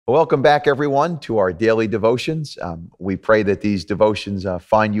Welcome back, everyone, to our daily devotions. We pray that these devotions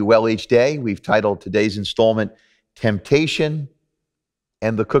find you well each day. We've titled today's installment, Temptation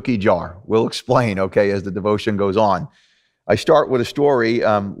and the Cookie Jar. We'll explain, okay, as the devotion goes on. I start with a story.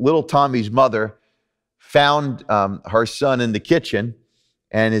 Little Tommy's mother found her son in the kitchen,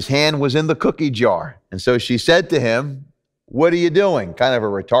 and his hand was in the cookie jar. And so she said to him, "What are you doing?" Kind of a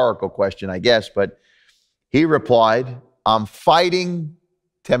rhetorical question, I guess, but he replied, "I'm fighting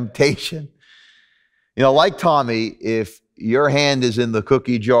temptation." You know, like Tommy, if your hand is in the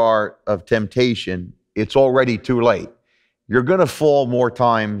cookie jar of temptation, it's already too late. You're going to fall more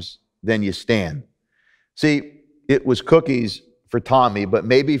times than you stand. See, it was cookies for Tommy, but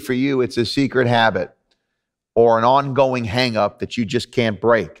maybe for you, it's a secret habit or an ongoing hang-up that you just can't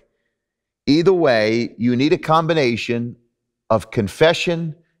break. Either way, you need a combination of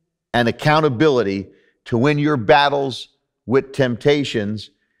confession and accountability to win your battles with temptations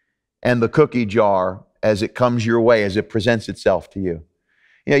and the cookie jar as it comes your way, as it presents itself to you.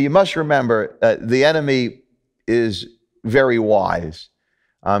 You know, you must remember the enemy is very wise.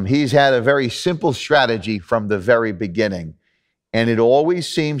 He's had a very simple strategy from the very beginning, and it always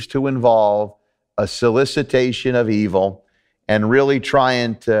seems to involve a solicitation of evil and really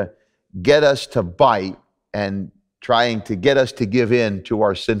trying to get us to bite and trying to get us to give in to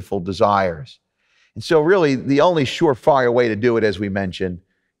our sinful desires. And so really, the only surefire way to do it, as we mentioned,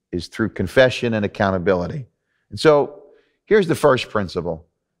 is through confession and accountability. And so here's the first principle.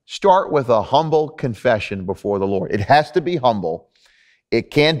 Start with a humble confession before the Lord. It has to be humble.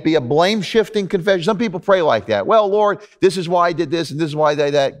 It can't be a blame-shifting confession. Some people pray like that. Well, Lord, this is why I did this, and this is why I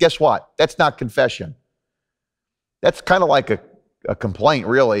did that. Guess what? That's not confession. That's kind of like a complaint,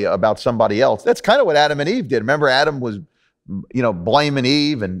 really, about somebody else. That's kind of what Adam and Eve did. Remember, Adam was, blaming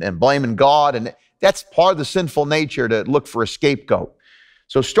Eve and blaming God, and that's part of the sinful nature to look for a scapegoat.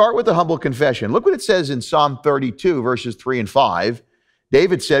 So start with a humble confession. Look what it says in Psalm 32, verses 3 and 5.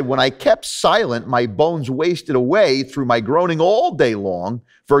 David said, "When I kept silent, my bones wasted away through my groaning all day long."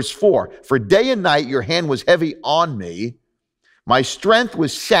 Verse 4, "For day and night your hand was heavy on me. My strength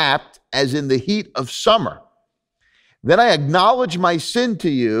was sapped as in the heat of summer. Then I acknowledged my sin to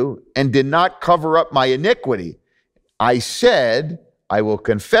you and did not cover up my iniquity. I said, I will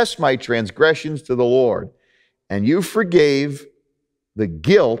confess my transgressions to the Lord, and you forgave the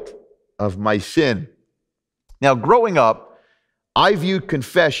guilt of my sin." Now, growing up, I viewed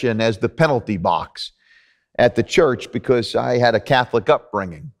confession as the penalty box at the church because I had a Catholic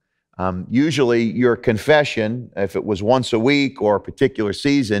upbringing. Usually your confession, if it was once a week or a particular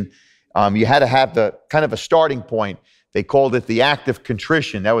season, you had to have the kind of a starting point. They called it the act of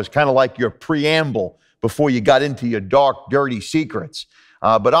contrition. That was kind of like your preamble before you got into your dark, dirty secrets.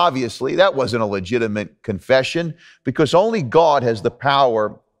 But obviously that wasn't a legitimate confession because only God has the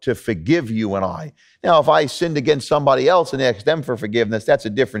power to forgive you and I. Now, if I sinned against somebody else and asked them for forgiveness, that's a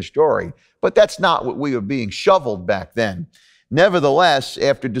different story. But that's not what we were being shoveled back then. Nevertheless,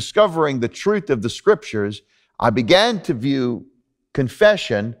 after discovering the truth of the scriptures, I began to view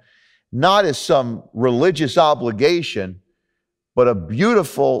confession not as some religious obligation, but a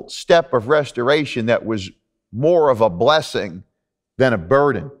beautiful step of restoration that was more of a blessing than a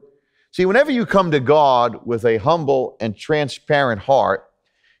burden. See, whenever you come to God with a humble and transparent heart,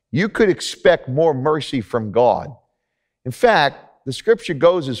 you could expect more mercy from God. In fact, the scripture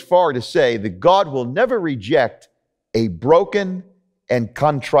goes as far to say that God will never reject a broken and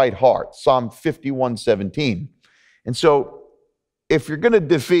contrite heart. Psalm 51:17. And so if you're going to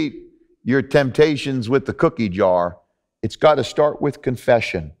defeat your temptations with the cookie jar, it's got to start with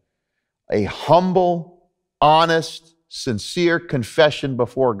confession. A humble, honest, sincere confession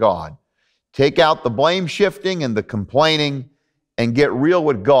before God. Take out the blame shifting and the complaining and get real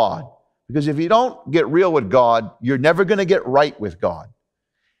with God. Because if you don't get real with God, you're never going to get right with God.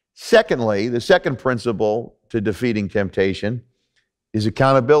 Secondly, the second principle to defeating temptation is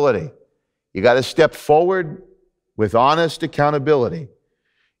accountability. You got to step forward with honest accountability.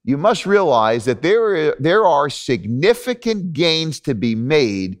 You must realize that there are significant gains to be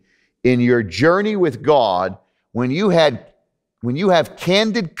made in your journey with God when you have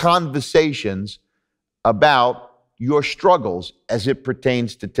candid conversations about your struggles as it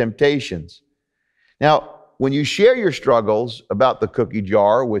pertains to temptations. Now, when you share your struggles about the cookie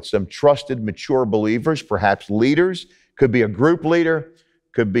jar with some trusted, mature believers, perhaps leaders, could be a group leader,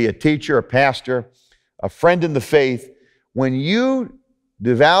 could be a teacher, a pastor, a friend in the faith, when you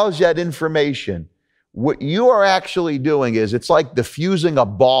divulge that information, what you are actually doing is it's like diffusing a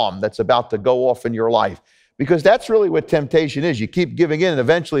bomb that's about to go off in your life, because that's really what temptation is. You keep giving in and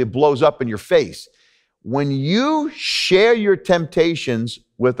eventually it blows up in your face. when you share your temptations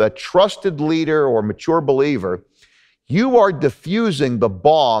with a trusted leader or mature believer, you are diffusing the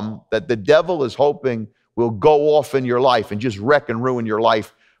bomb that the devil is hoping will go off in your life and just wreck and ruin your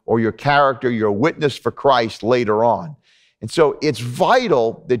life or your character, your witness for Christ later on. And so it's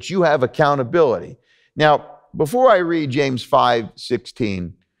vital that you have accountability. Now, before I read James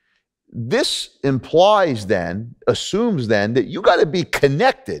 5:16, this implies then, assumes then, that you got to be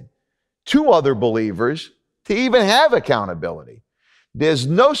connected to other believers to even have accountability. There's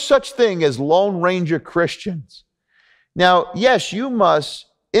no such thing as Lone Ranger Christians. Now, yes, you must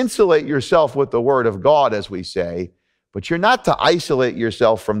insulate yourself with the Word of God, as we say, but you're not to isolate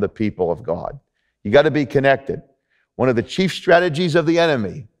yourself from the people of God. You got to be connected. One of the chief strategies of the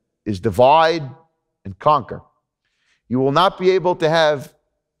enemy is divide and conquer. You will not be able to have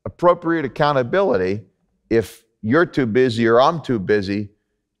appropriate accountability if you're too busy or I'm too busy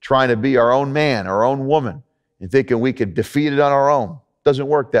trying to be our own man, our own woman, and thinking we could defeat it on our own. Doesn't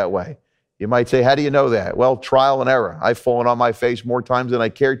work that way. You might say, how do you know that? Well, trial and error. I've fallen on my face more times than I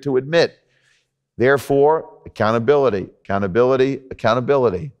care to admit. Therefore, accountability, accountability,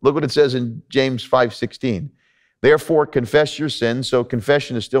 accountability. Look what it says in James 5:16. Therefore, confess your sins. So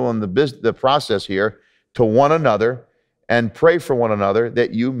confession is still in the process here, to one another, and pray for one another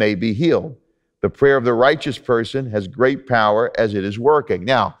that you may be healed. The prayer of the righteous person has great power as it is working.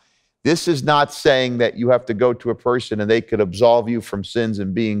 Now, this is not saying that you have to go to a person and they could absolve you from sins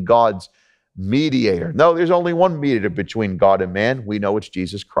and being God's mediator. No, there's only one mediator between God and man. We know it's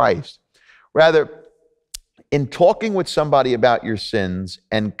Jesus Christ. Rather, in talking with somebody about your sins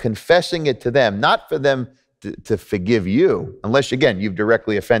and confessing it to them, not for them to forgive you, unless, again, you've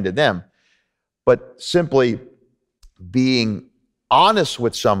directly offended them, but simply being honest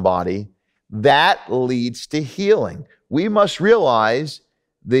with somebody, that leads to healing. We must realize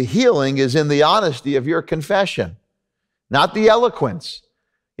the healing is in the honesty of your confession, not the eloquence.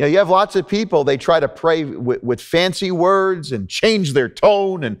 You know, you have lots of people, they try to pray with fancy words and change their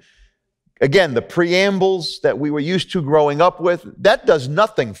tone. And again, the preambles that we were used to growing up with, that does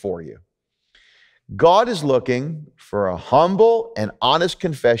nothing for you. God is looking for a humble and honest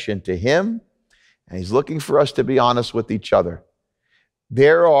confession to Him, and He's looking for us to be honest with each other.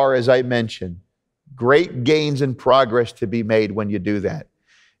 There are, as I mentioned, great gains and progress to be made when you do that.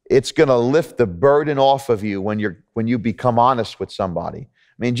 It's going to lift the burden off of you when you become honest with somebody.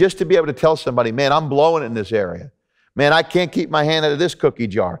 I mean, just to be able to tell somebody, man, I'm blowing it in this area. Man, I can't keep my hand out of this cookie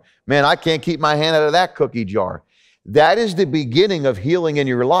jar. Man, I can't keep my hand out of that cookie jar. That is the beginning of healing in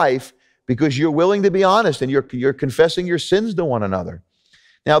your life, because you're willing to be honest and you're confessing your sins to one another.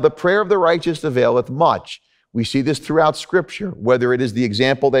 Now, the prayer of the righteous availeth much. We see this throughout Scripture, whether it is the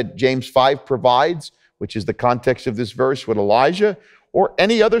example that James 5 provides, which is the context of this verse with Elijah, or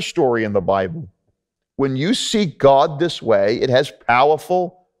any other story in the Bible. When you seek God this way, it has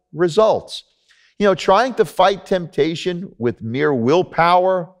powerful results. You know, trying to fight temptation with mere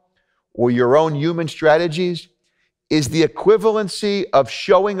willpower or your own human strategies is the equivalency of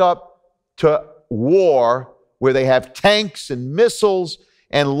showing up to war where they have tanks and missiles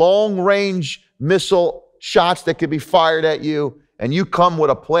and long-range missile shots that could be fired at you, and you come with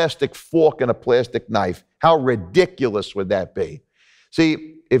a plastic fork and a plastic knife. How ridiculous would that be?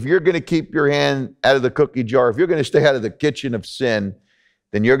 See, if you're going to keep your hand out of the cookie jar, if you're going to stay out of the kitchen of sin,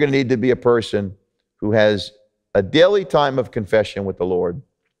 then you're going to need to be a person who has a daily time of confession with the Lord,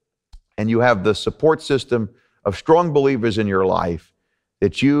 and you have the support system of strong believers in your life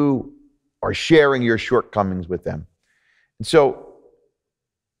that you are sharing your shortcomings with them. And so,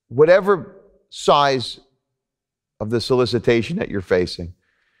 whatever size of the solicitation that you're facing,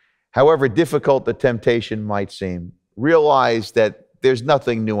 however difficult the temptation might seem, realize that there's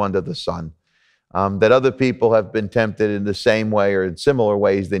nothing new under the sun, that other people have been tempted in the same way or in similar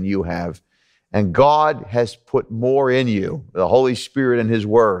ways than you have. And God has put more in you, the Holy Spirit and His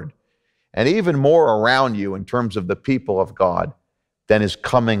Word, and even more around you in terms of the people of God than is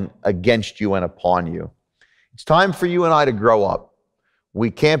coming against you and upon you. It's time for you and I to grow up. We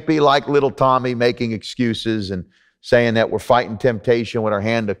can't be like little Tommy making excuses and saying that we're fighting temptation with our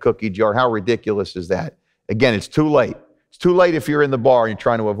hand in a cookie jar. How ridiculous is that? Again, it's too late. It's too late if you're in the bar and you're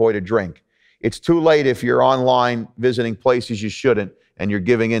trying to avoid a drink. It's too late if you're online visiting places you shouldn't and you're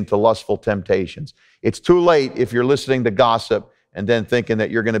giving in to lustful temptations. It's too late if you're listening to gossip and then thinking that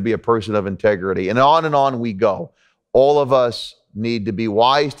you're going to be a person of integrity. And on we go. All of us need to be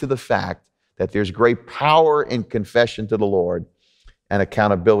wise to the fact that there's great power in confession to the Lord and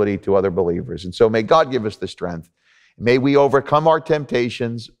accountability to other believers. And so may God give us the strength. May we overcome our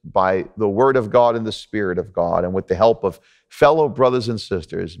temptations by the word of God and the Spirit of God, and with the help of fellow brothers and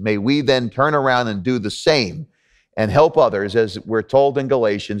sisters. May we then turn around and do the same and help others, as we're told in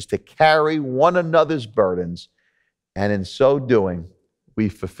Galatians, to carry one another's burdens. And in so doing, we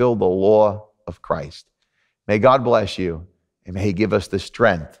fulfill the law of Christ. May God bless you, and may He give us the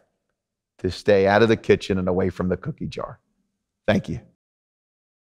strength to stay out of the kitchen and away from the cookie jar. Thank you.